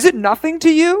 "Is it nothing to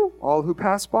you, all who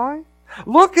pass by?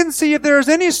 Look and see if there is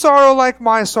any sorrow like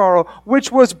my sorrow,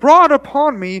 which was brought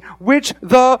upon me, which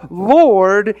the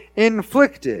Lord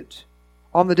inflicted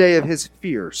on the day of his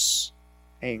fierce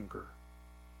anger."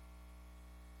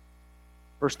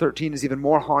 Verse 13 is even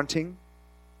more haunting.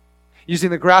 Using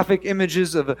the graphic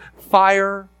images of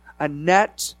fire, a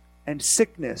net, and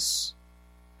sickness,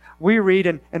 we read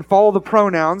and follow the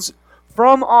pronouns,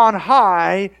 "From on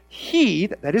high, he,"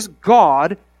 that is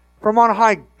God, "from on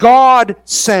high, God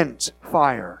sent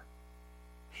fire.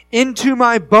 Into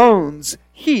my bones,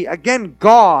 he," again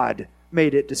God,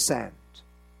 "made it descend.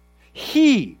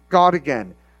 He," God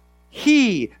again,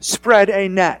 "he spread a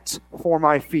net for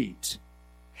my feet.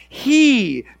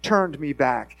 He turned me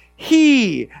back.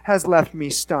 He has left me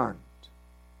stunned."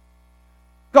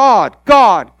 God,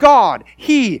 God, God,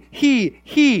 he.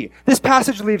 This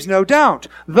passage leaves no doubt.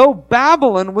 Though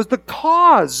Babylon was the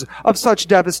cause of such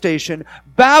devastation,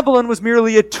 Babylon was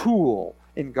merely a tool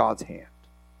in God's hand.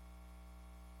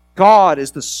 God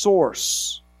is the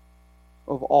source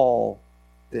of all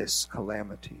this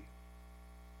calamity.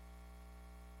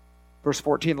 Verse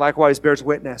 14 likewise bears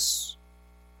witness.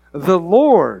 "The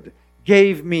Lord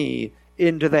gave me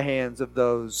into the hands of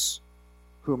those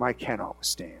whom I cannot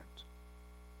withstand.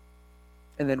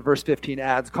 And then verse 15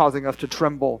 adds, causing us to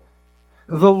tremble,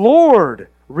 the Lord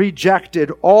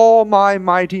rejected all my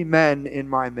mighty men in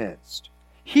my midst.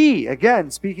 He,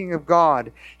 again, speaking of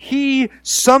God, he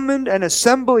summoned an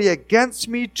assembly against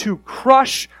me to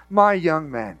crush my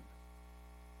young men.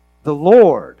 The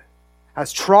Lord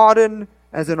has trodden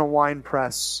as in a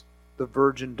winepress the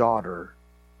virgin daughter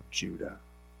of Judah.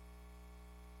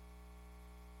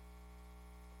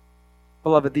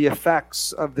 Beloved, the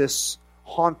effects of this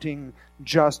haunting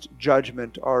just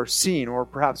judgment are seen, or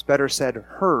perhaps better said,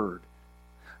 heard,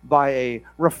 by a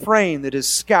refrain that is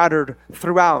scattered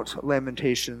throughout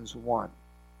Lamentations 1.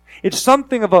 It's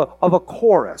something of a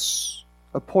chorus,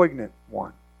 a poignant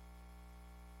one.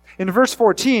 In verse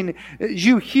 14,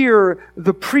 you hear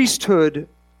the priesthood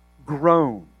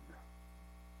groan.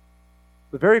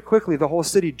 But very quickly, the whole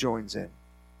city joins in.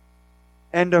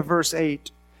 End of verse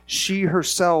 8, she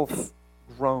herself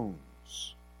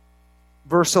groans.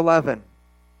 Verse 11,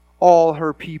 all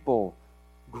her people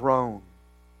groan.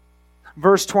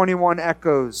 Verse 21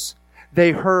 echoes,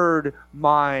 they heard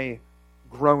my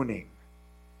groaning.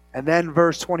 And then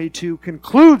verse 22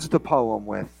 concludes the poem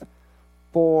with,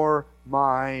 for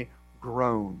my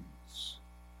groans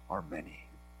are many.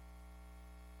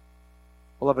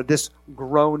 Beloved, this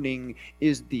groaning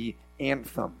is the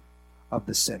anthem of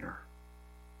the sinner.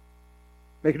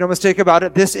 Make no mistake about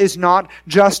it, this is not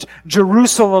just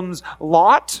Jerusalem's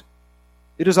lot,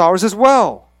 it is ours as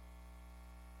well.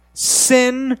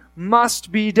 Sin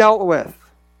must be dealt with.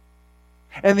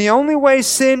 And the only way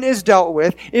sin is dealt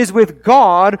with is with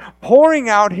God pouring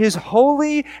out his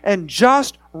holy and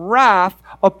just wrath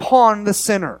upon the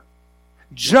sinner,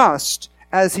 just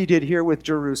as he did here with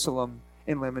Jerusalem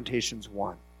in Lamentations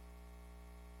 1.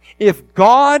 If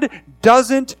God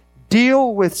doesn't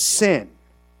deal with sin,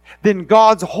 then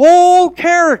God's whole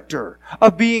character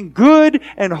of being good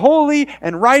and holy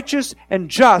and righteous and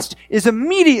just is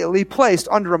immediately placed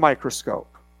under a microscope.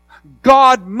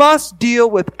 God must deal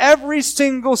with every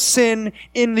single sin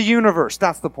in the universe.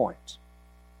 That's the point.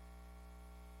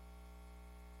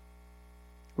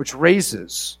 Which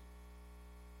raises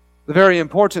the very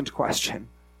important question,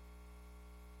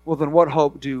 well, then what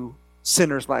hope do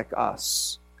sinners like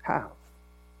us have?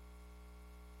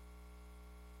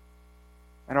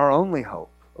 And our only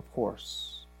hope, of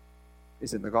course,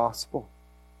 is in the gospel.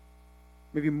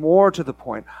 Maybe more to the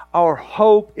point, our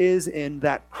hope is in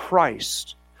that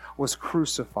Christ was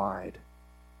crucified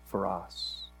for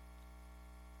us.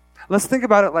 Let's think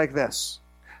about it like this.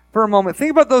 For a moment,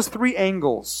 think about those three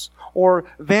angles or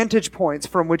vantage points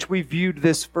from which we viewed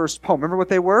this first poem. Remember what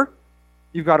they were?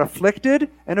 You've got afflicted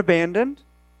and abandoned.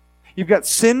 You've got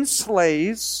sin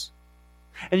slays.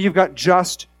 And you've got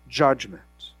just judgment.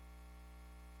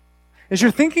 As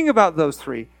you're thinking about those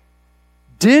three,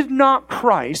 did not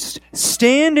Christ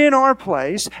stand in our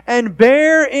place and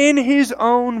bear in his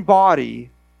own body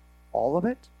all of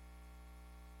it?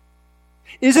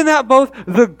 Isn't that both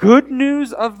the good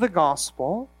news of the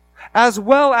gospel as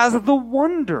well as the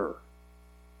wonder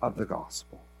of the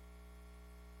gospel?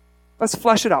 Let's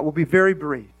flesh it out. We'll be very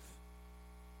brief.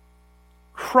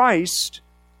 Christ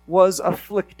was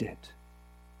afflicted.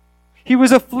 He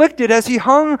was afflicted as he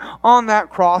hung on that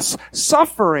cross,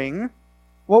 suffering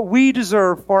what we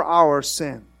deserve for our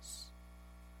sins.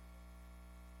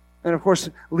 And of course,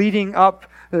 leading up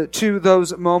to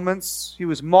those moments, he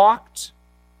was mocked,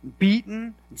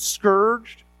 beaten, and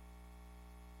scourged.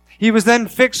 He was then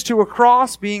fixed to a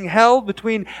cross, being held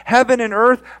between heaven and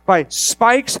earth by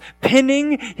spikes,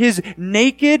 pinning his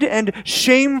naked and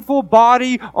shameful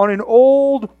body on an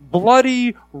old,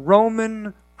 bloody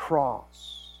Roman cross.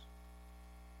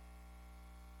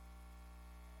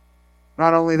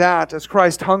 Not only that, as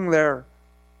Christ hung there,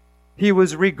 he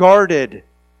was regarded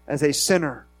as a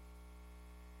sinner.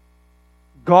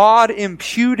 God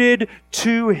imputed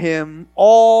to him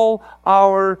all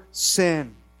our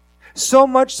sin. So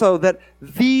much so that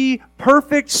the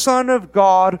perfect Son of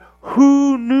God,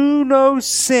 who knew no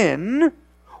sin,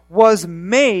 was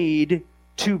made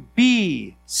to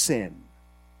be sin.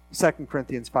 2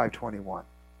 Corinthians 5:21.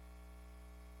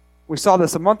 We saw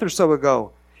this a month or so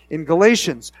ago. In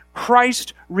Galatians,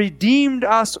 Christ redeemed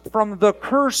us from the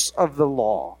curse of the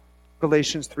law,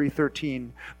 Galatians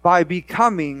 3:13, by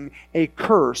becoming a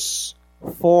curse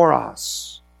for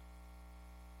us.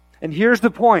 And here's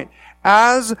the point.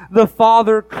 As the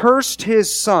Father cursed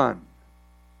his Son,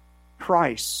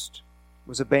 Christ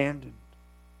was abandoned.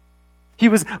 He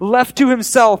was left to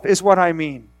himself, is what I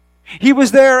mean. He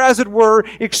was there, as it were,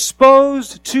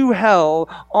 exposed to hell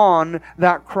on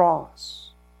that cross.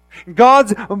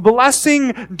 God's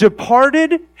blessing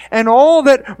departed, and all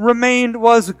that remained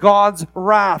was God's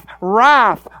wrath.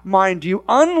 Wrath, mind you,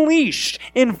 unleashed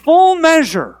in full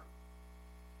measure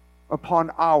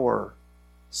upon our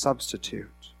substitute.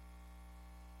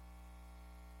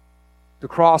 The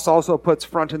cross also puts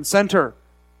front and center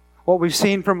what we've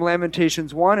seen from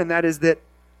Lamentations 1, and that is that,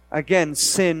 again,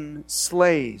 sin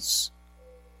slays.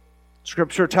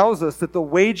 Scripture tells us that the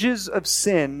wages of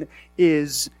sin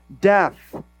is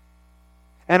death.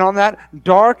 And on that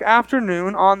dark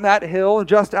afternoon, on that hill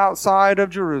just outside of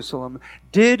Jerusalem,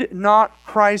 did not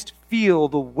Christ feel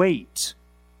the weight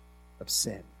of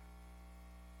sin?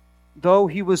 Though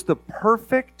he was the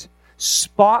perfect,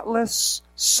 spotless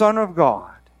Son of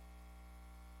God,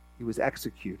 he was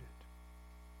executed.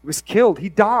 He was killed. He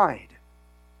died.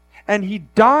 And he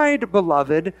died,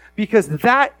 beloved, because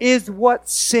that is what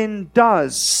sin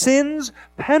does. Sin's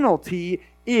penalty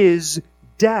is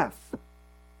death.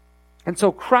 And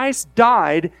so Christ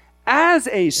died as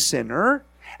a sinner,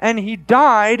 and he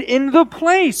died in the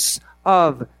place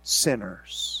of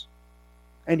sinners.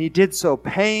 And he did so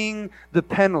paying the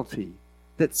penalty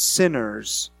that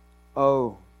sinners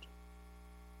owed.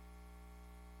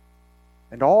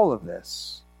 And all of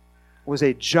this was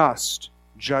a just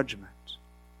judgment.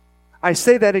 I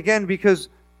say that again because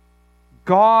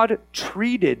God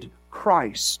treated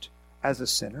Christ as a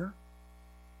sinner,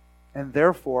 and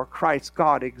therefore Christ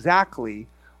got exactly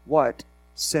what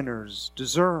sinners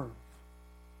deserve.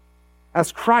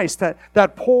 As Christ,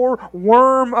 that poor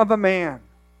worm of a man,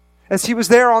 as he was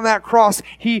there on that cross,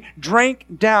 he drank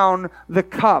down the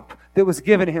cup that was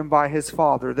given him by his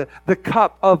Father, the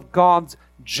cup of God's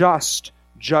just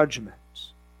judgment.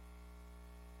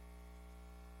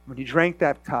 When he drank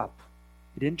that cup,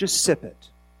 he didn't just sip it,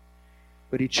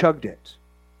 but he chugged it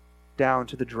down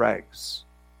to the dregs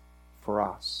for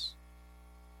us.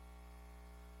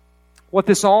 What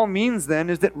this all means then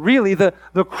is that really the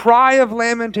cry of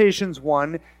Lamentations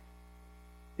 1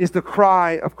 is the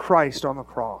cry of Christ on the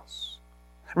cross.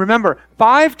 Remember,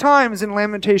 5 times in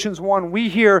Lamentations 1 we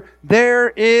hear,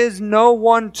 "There is no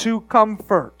one to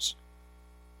comfort."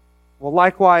 Well,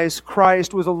 likewise,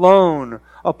 Christ was alone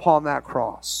upon that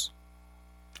cross,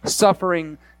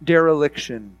 suffering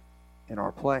dereliction in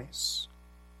our place.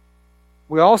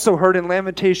 We also heard in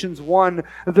Lamentations 1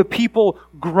 the people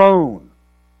groan.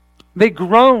 They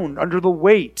groaned under the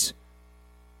weight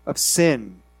of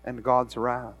sin and God's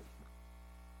wrath.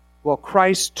 Well,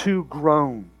 Christ too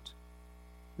groaned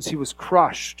as he was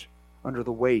crushed under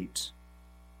the weight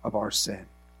of our sin.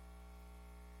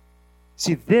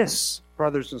 See, this,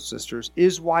 brothers and sisters,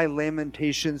 is why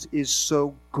Lamentations is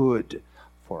so good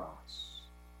for us.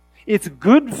 It's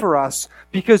good for us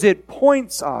because it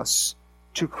points us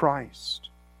to Christ.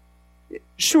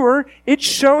 Sure, it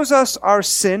shows us our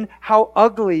sin, how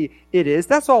ugly it is.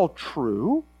 That's all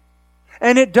true.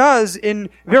 And it does, in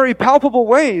very palpable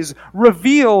ways,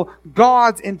 reveal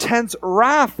God's intense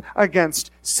wrath against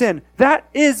sin. That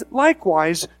is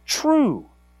likewise true.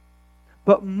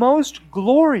 But most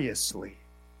gloriously,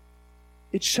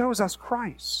 it shows us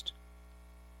Christ.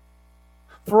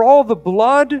 For all the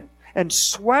blood and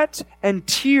sweat and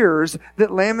tears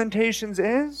that Lamentations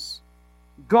is,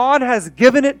 God has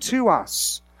given it to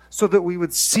us so that we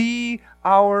would see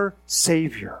our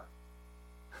Savior,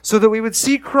 so that we would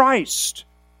see Christ,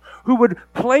 who would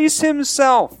place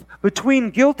himself between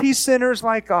guilty sinners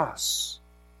like us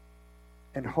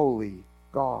and holy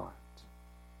God.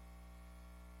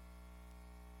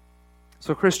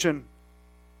 So, Christian,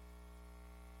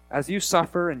 as you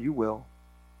suffer, and you will,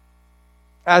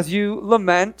 as you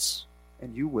lament,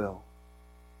 and you will,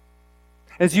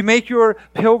 as you make your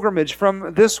pilgrimage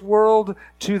from this world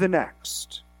to the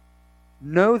next,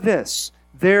 know this: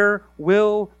 there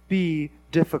will be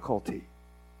difficulty.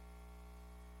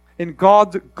 In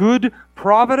God's good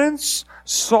providence,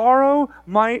 sorrow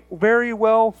might very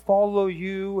well follow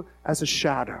you as a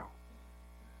shadow.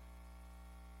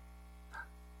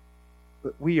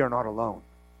 But we are not alone.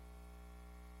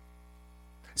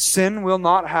 Sin will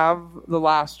not have the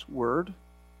last word,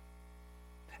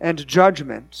 and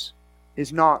judgment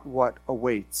is not what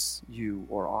awaits you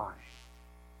or I.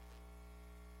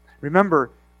 Remember,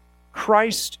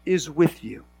 Christ is with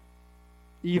you,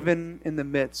 even in the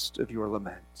midst of your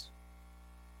lament.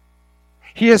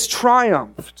 He has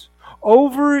triumphed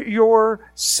over your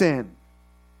sin.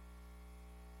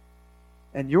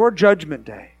 And your judgment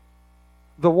day,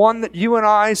 the one that you and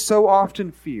I so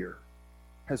often fear,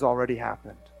 has already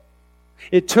happened.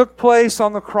 It took place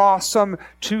on the cross some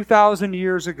 2,000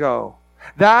 years ago.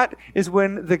 That is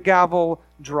when the gavel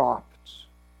dropped.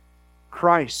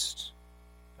 Christ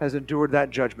has endured that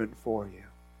judgment for you.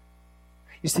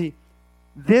 You see,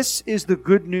 this is the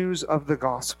good news of the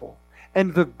gospel.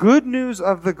 And the good news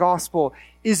of the gospel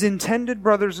is intended,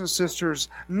 brothers and sisters,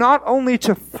 not only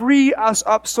to free us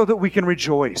up so that we can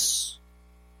rejoice,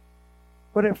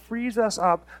 but it frees us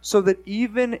up so that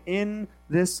even in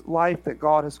this life that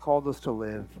God has called us to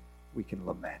live, we can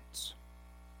lament.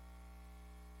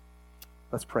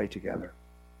 Let's pray together.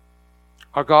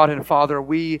 Our God and Father,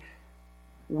 we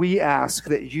ask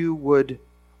that you would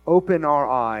open our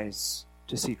eyes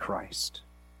to see Christ,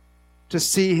 to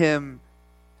see him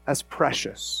as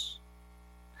precious,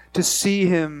 to see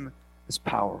him as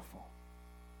powerful.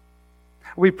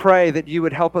 We pray that you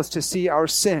would help us to see our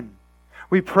sin.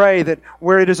 We pray that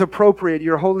where it is appropriate,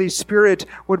 your Holy Spirit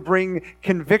would bring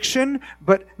conviction,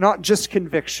 but not just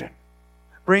conviction.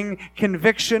 Bring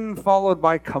conviction followed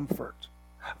by comfort,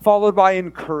 followed by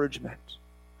encouragement.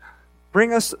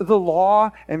 Bring us the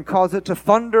law and cause it to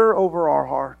thunder over our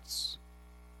hearts.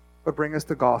 But bring us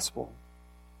the gospel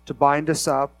to bind us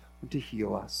up and to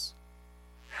heal us.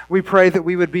 We pray that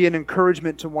we would be an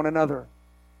encouragement to one another.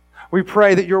 We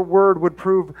pray that your word would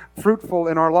prove fruitful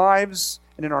in our lives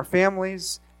and in our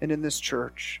families and in this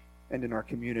church and in our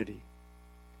community.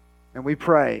 And we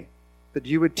pray that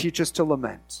you would teach us to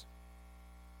lament.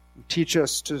 Teach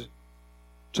us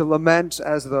to lament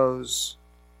as those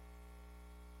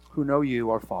who know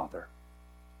you, our Father,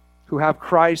 who have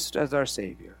Christ as our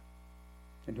Savior,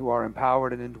 and who are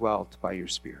empowered and indwelt by your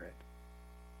Spirit.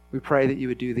 We pray that you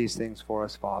would do these things for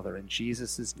us, Father, in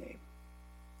Jesus' name.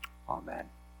 Amen.